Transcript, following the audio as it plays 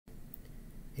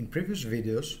In previous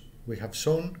videos, we have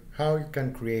shown how you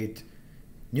can create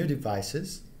new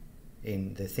devices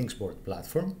in the thingsboard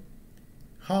platform,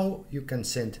 how you can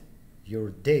send your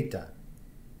data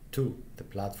to the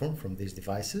platform from these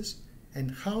devices,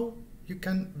 and how you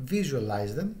can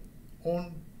visualize them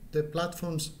on the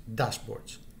platform's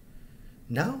dashboards.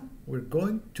 Now we're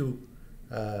going to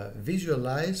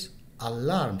visualize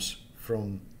alarms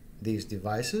from these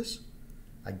devices,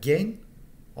 again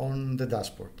on the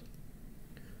dashboard.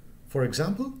 For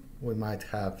example, we might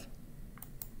have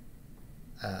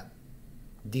a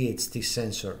DHT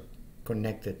sensor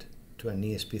connected to an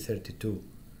ESP32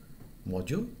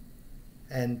 module,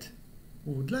 and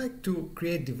we would like to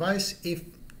create a device if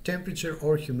temperature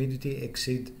or humidity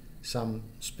exceed some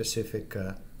specific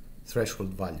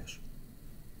threshold values.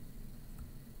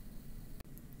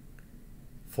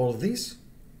 For this,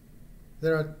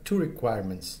 there are two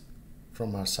requirements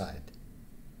from our side.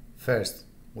 First,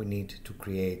 we need to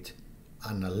create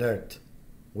an alert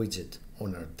widget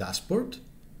on our dashboard,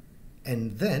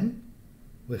 and then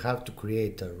we have to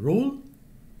create a rule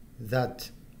that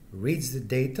reads the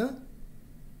data,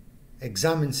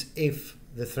 examines if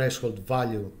the threshold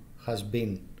value has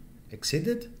been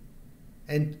exceeded,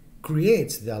 and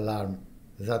creates the alarm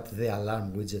that the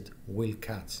alarm widget will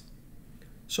catch.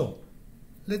 So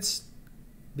let's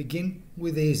begin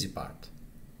with the easy part.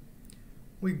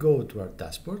 We go to our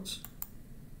dashboards.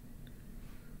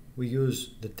 We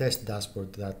use the test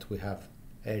dashboard that we have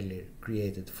earlier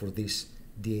created for this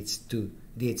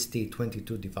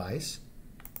DHT22 device.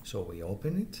 So we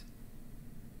open it,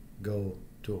 go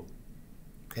to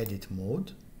edit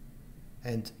mode,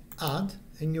 and add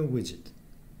a new widget.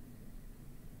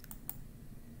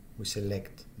 We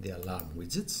select the alarm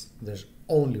widgets. There's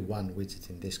only one widget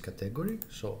in this category,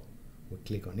 so we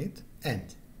click on it,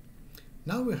 and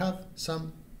now we have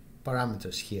some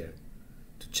parameters here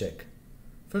to check.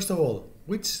 First of all,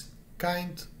 which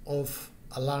kind of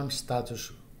alarm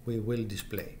status we will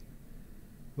display.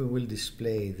 We will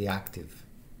display the active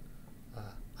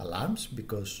alarms,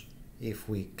 because if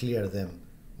we clear them,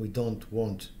 we don't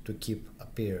want to keep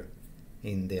appear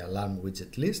in the alarm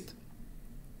widget list.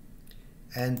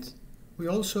 And we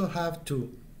also have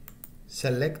to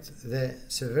select the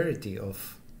severity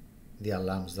of the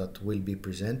alarms that will be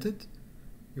presented.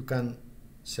 You can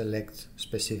select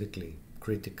specifically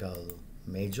critical,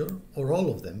 major, or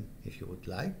all of them if you would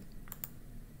like.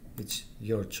 It's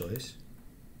your choice.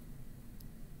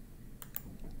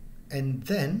 And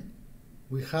then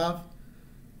we have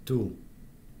to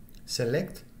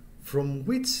select from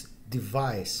which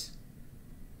device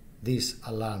these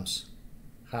alarms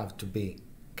have to be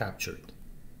captured.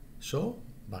 So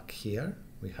back here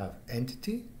we have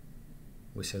entity.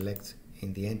 We select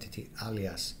in the entity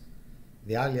alias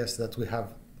the alias that we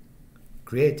have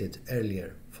created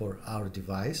earlier for our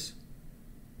device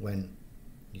when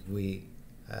we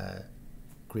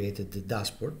created the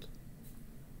dashboard.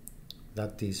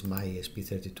 That is my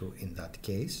ESP32 in that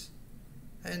case,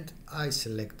 and I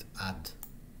select add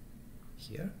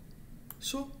here.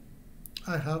 So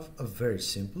I have a very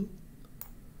simple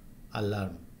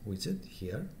alarm widget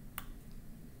here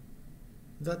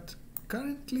that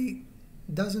currently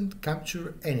doesn't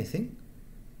capture anything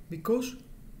because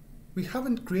we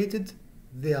haven't created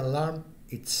the alarm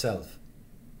itself.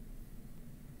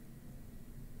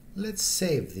 Let's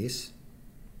save this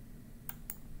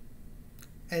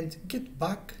and get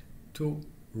back to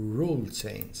rule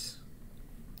chains.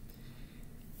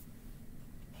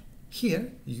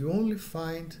 Here you only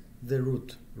find the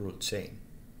root rule chain,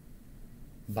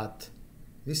 but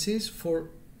this is for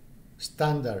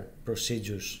standard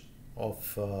procedures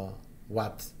of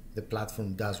what the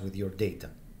platform does with your data.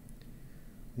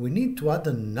 We need to add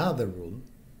another rule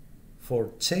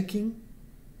for checking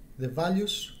the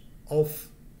values of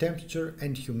temperature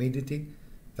and humidity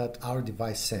that our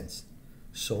device sends.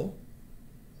 So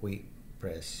we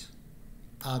press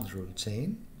add rule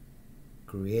chain,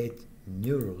 create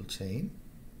new rule chain.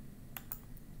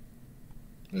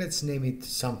 Let's name it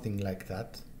something like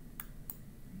that.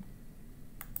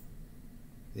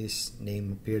 This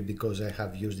name appeared because I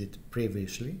have used it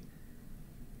previously,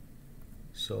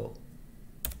 so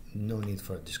no need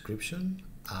for a description.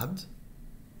 Add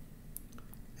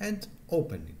and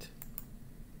open it.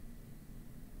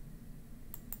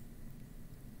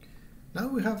 Now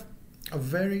we have a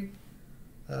very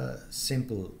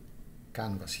simple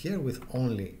canvas here with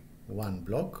only one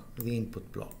block, the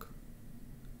input block.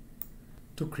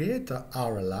 To create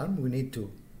our alarm, we need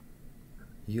to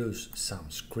use some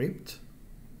script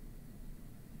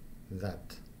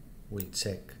that will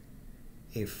check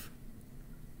if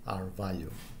our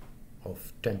value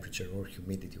of temperature or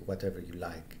humidity, whatever you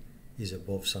like, is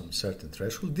above some certain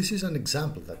threshold. This is an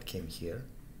example that came here.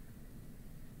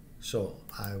 So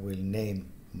I will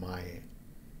name my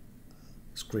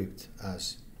script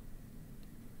as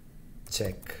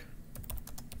check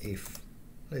if,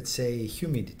 let's say,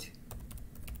 humidity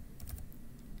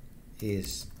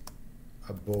is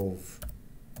above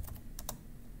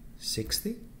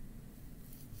 60.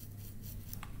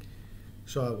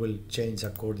 So I will change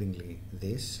accordingly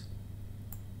this.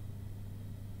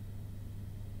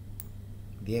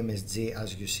 The MSG,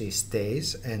 as you see,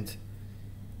 stays, and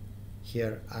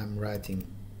here I'm writing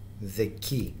the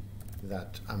key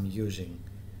that I'm using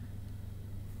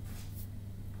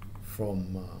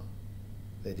from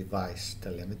the device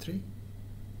telemetry.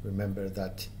 Remember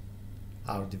that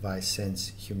our device sends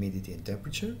humidity and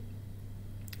temperature.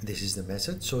 This is the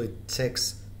message, so it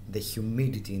checks the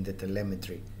humidity in the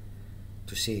telemetry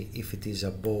to see if it is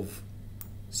above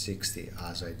 60,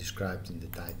 as I described in the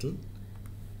title.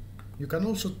 You can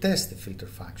also test the filter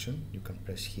function. You can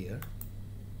press here.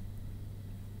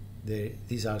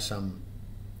 These are some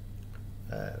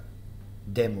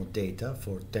demo data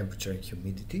for temperature and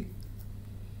humidity.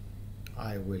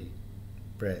 I will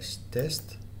press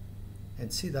test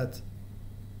and see that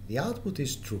the output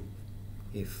is true.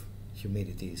 If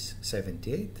humidity is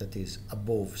 78, that is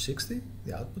above 60,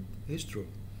 the output is true.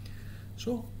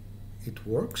 So it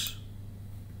works.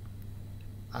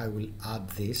 I will add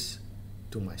this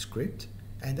to my script,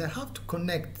 and I have to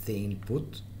connect the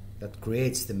input that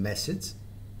creates the message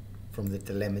from the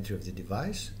telemetry of the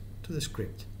device to the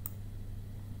script.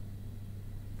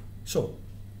 So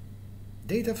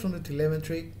data from the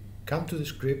telemetry come to the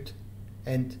script,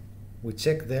 and we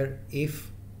check there if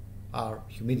our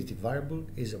humidity variable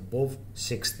is above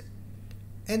 60.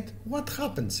 And what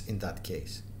happens in that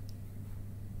case?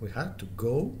 We have to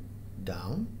go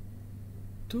down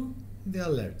to the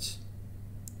alerts.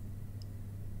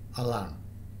 Alarm.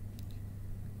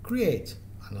 Create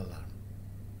an alarm.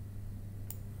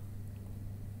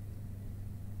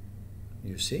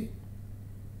 You see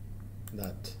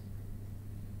that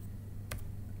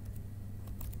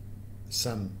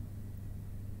some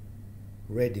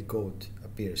ready code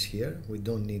appears here. We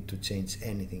don't need to change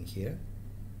anything here.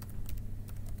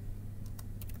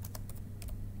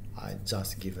 I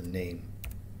just give a name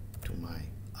to my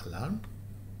alarm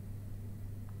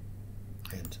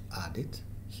and add it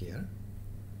here.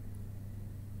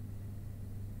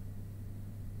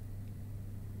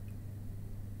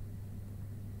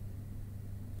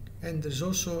 And there's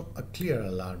also a clear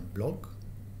alarm block.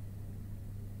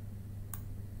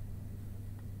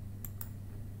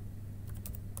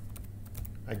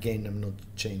 Again, I'm not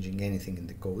changing anything in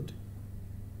the code.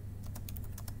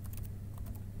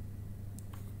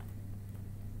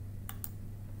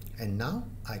 And now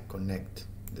I connect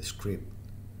the script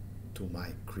to my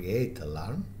create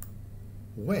alarm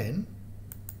when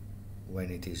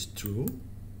it is true,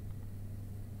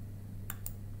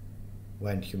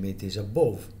 when humidity is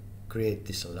above, create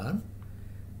this alarm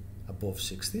above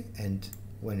 60, and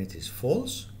when it is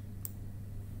false,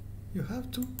 you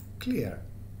have to clear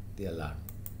the alarm.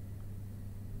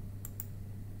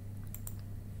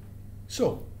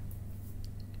 So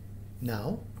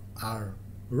now our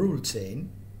rule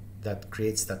chain that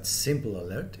creates that simple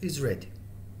alert is ready.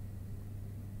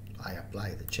 I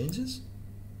apply the changes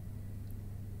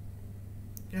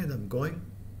and I'm going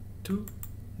to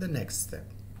the next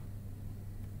step.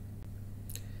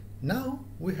 Now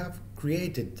we have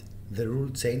created the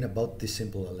rule chain about this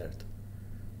simple alert,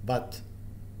 but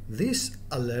this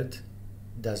alert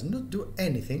does not do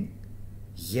anything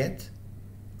yet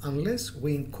unless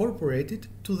we incorporate it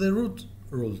to the root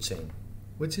rule chain,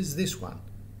 which is this one.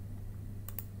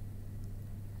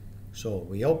 So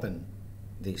we open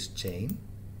this chain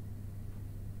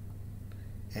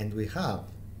and we have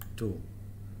to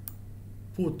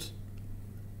put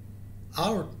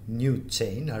our new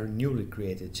chain, our newly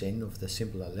created chain of the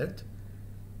simple alert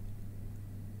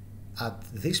at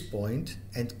this point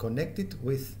and connect it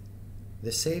with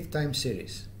the save time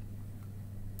series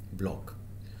block.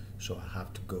 So I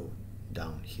have to go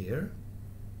down here,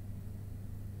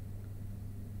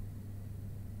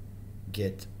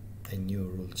 get a new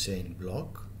rule chain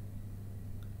block.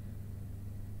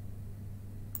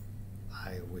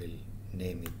 I will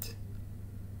name it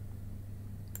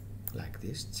like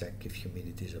this, check if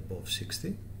humidity is above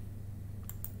 60.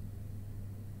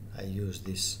 I use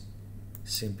this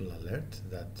simple alert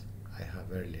that I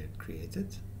have earlier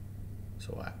created,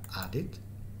 so I add it.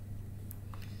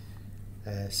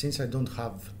 Since I don't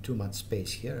have too much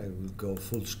space here, I will go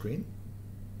full screen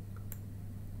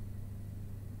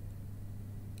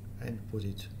and put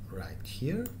it right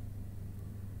here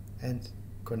and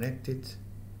connect it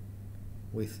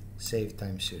with save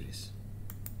time series.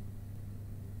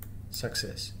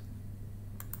 Success.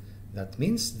 That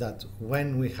means that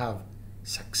when we have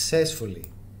successfully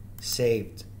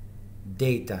saved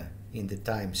data in the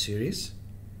time series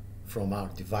from our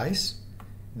device,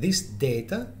 this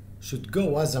data should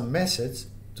go as a message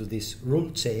to this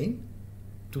rule chain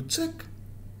to check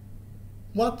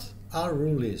what our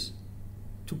rule is,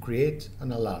 to create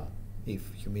an alarm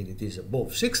if humidity is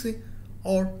above 60,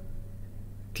 or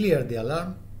clear the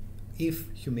alarm if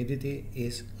humidity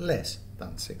is less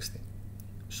than 60.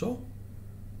 So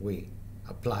we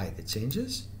apply the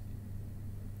changes,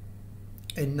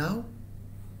 and now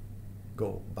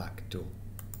go back to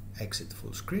exit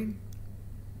full screen,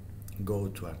 go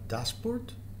to our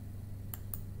dashboard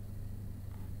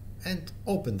and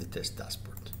open the test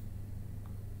dashboard.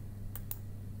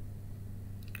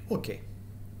 Okay,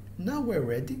 now we're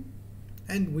ready,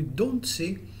 and we don't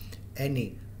see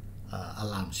any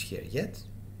alarms here yet.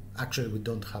 Actually, we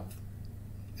don't have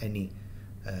any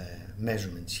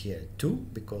measurements here too,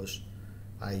 because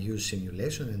I use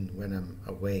simulation, and when I'm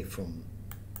away from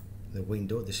the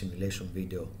window, the simulation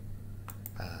video,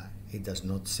 it does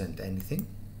not send anything.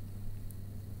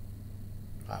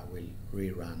 I will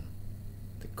rerun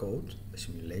the code, the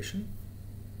simulation.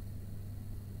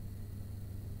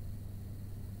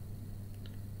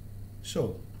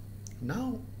 So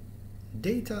now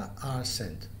data are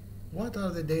sent. What are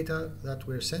the data that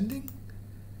we're sending?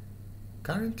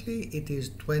 Currently it is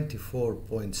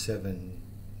 24.7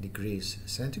 degrees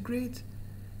centigrade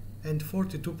and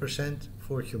 42%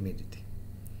 for humidity.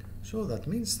 So that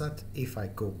means that if I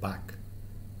go back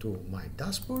to my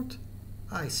dashboard,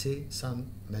 I see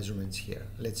some measurements here.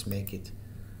 Let's make it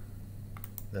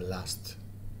the last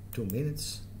 2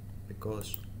 minutes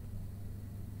because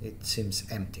it seems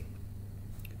empty.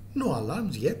 No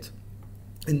alarms yet,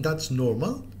 and that's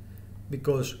normal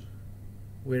because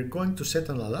we're going to set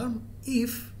an alarm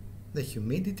if the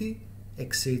humidity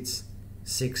exceeds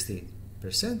 60%,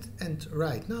 and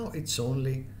right now it's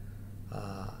only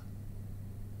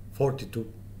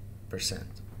 42%.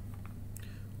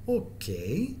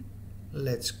 Okay,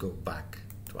 let's go back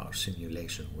to our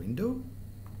simulation window.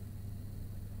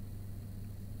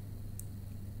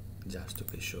 Just to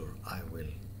be sure, I will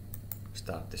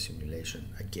start the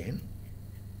simulation again.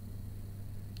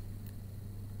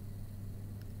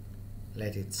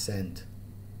 Let it send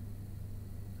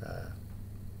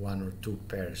 1 or 2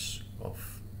 pairs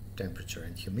of temperature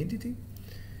and humidity,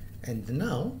 and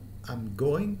now I'm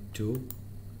going to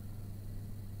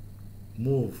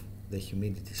move the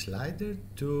humidity slider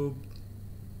to,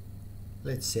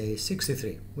 let's say,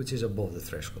 63, which is above the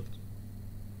threshold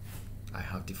I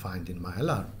have defined in my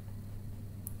alarm.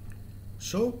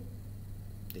 So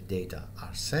the data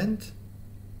are sent.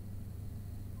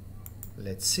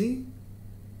 Let's see.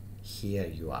 Here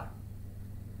you are.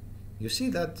 You see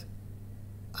that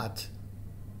at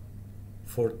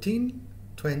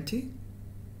 14:20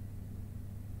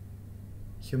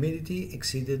 humidity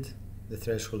exceeded the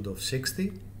threshold of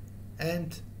 60,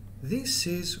 and this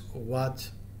is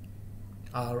what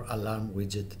our alarm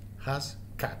widget has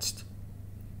catched.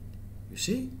 You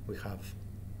see, we have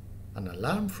an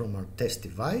alarm from our test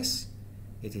device.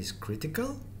 It is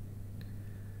critical,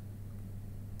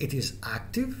 it is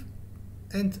active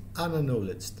and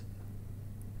unacknowledged.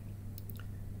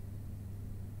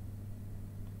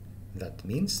 That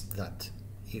means that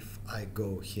if I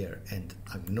go here and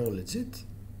acknowledge it,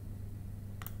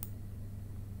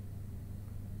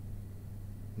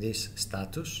 this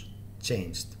status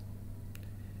changed,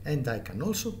 and I can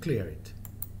also clear it.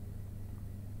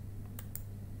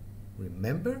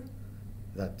 Remember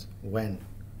that when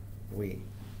we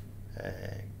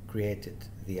created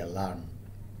the alarm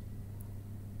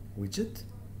widget,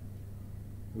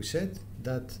 we said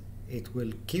that it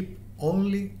will keep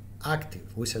only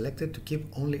active. We selected to keep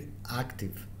only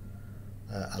active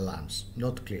alarms,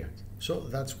 not cleared. So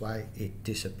that's why it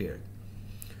disappeared.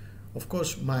 Of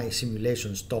course, my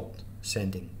simulation stopped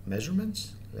sending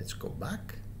measurements. Let's go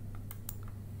back.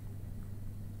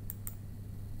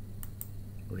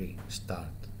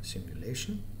 Restart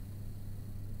simulation.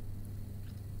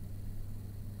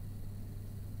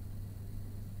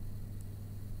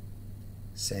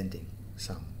 Sending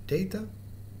some data.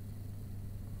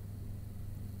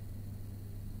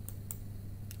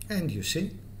 And you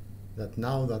see that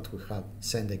now that we have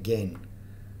sent again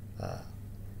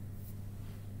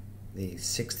the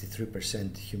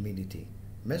 63% humidity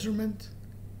measurement,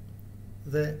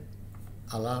 the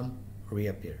alarm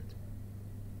reappeared.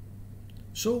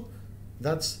 So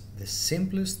that's the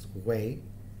simplest way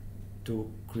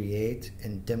to create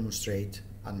and demonstrate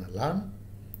an alarm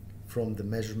from the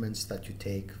measurements that you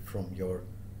take from your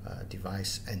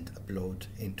device and upload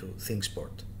into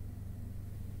thingsboard.